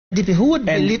DP,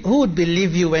 who would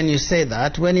believe you when you say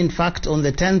that, when in fact on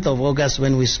the 10th of August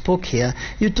when we spoke here,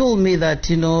 you told me that,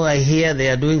 I hear they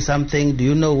are doing something, do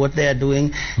you know what they are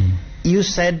doing? You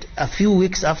said a few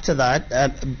weeks after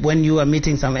that, when you were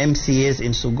meeting some MCAs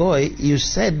in Sugoi, you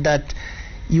said that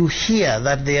you hear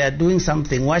that they are doing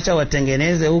something. Wacha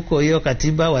watengeneze huko hiyo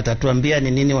katiba, watatuambia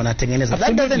ni nini wanatengeneza.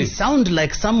 That doesn't sound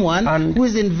like someone who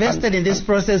is invested in this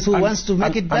process, who wants to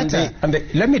make it better.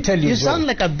 Let me tell you, you sound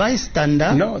like a bystander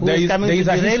who is coming to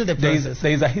derail the process.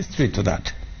 There is a history to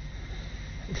that.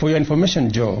 For your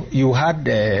information, Joe, you had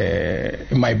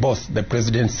my boss, the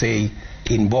president, say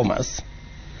in Bomas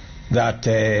that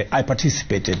I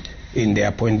participated in the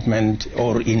appointment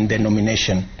or in the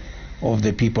nomination of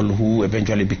the people who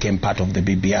eventually became part of the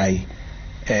BBI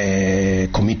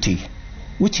committee,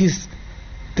 which is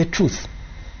the truth.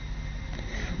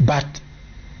 But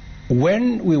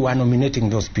when we were nominating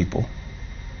those people,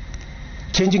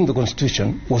 changing the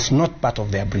constitution was not part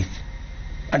of their brief.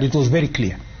 And it was very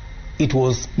clear. It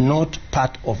was not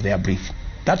part of their brief.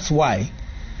 That's why,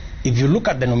 if you look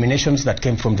at the nominations that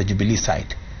came from the Jubilee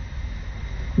side,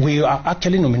 we are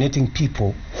actually nominating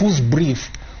people whose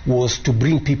brief was to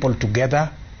bring people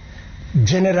together,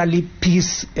 generally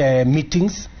peace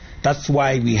meetings. That's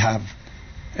why we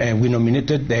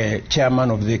nominated the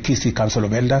chairman of the Kisii Council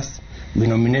of Elders. We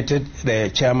nominated the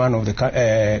chairman of the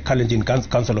Kalenjin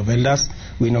Council of Elders.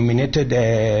 We nominated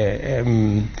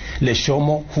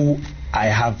Leshomo, who I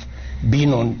have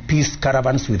been on peace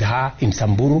caravans with her in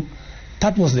Samburu.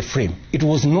 That was the frame. It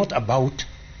was not about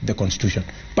the constitution.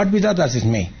 But with that as it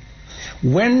may,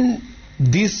 when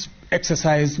this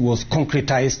exercise was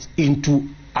concretized into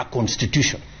a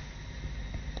constitution,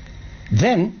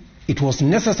 then it was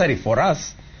necessary for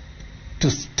us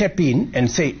to step in and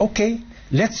say, okay,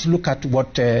 let's look at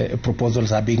what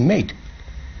proposals are being made,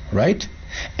 right?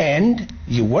 And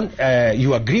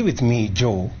you agree with me,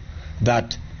 Joe,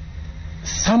 that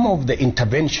some of the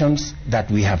interventions that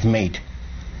we have made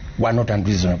were not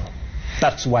unreasonable.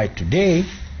 That's why today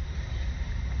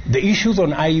the issues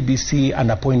on IEBC and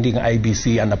appointing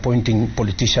IEBC and appointing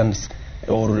politicians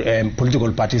or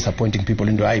political parties appointing people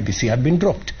into IEBC had been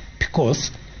dropped,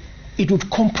 because it would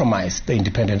compromise the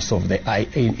independence of the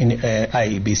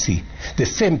IEBC. The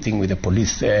same thing with the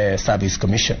Police Service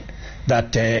Commission,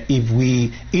 that if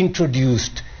we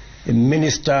introduced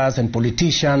ministers and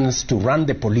politicians to run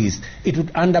the police, it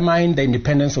would undermine the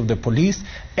independence of the police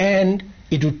and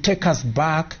it would take us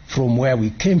back from where we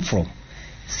came from.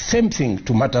 Same thing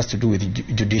to matters to do with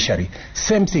judiciary.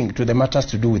 Same thing to the matters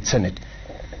to do with Senate.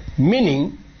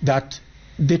 Meaning that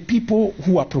the people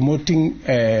who are promoting,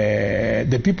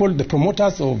 the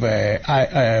promoters of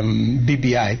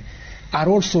BBI are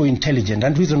also intelligent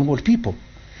and reasonable people.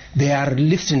 They are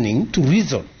listening to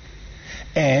reason.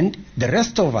 And the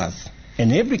rest of us,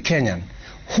 and every Kenyan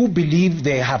who believe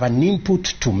they have an input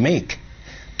to make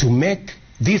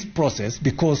this process,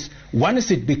 because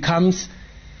once it becomes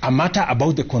a matter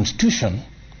about the constitution,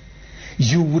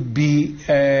 you would be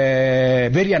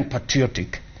very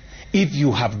unpatriotic if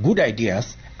you have good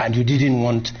ideas and you didn't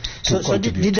want to contribute.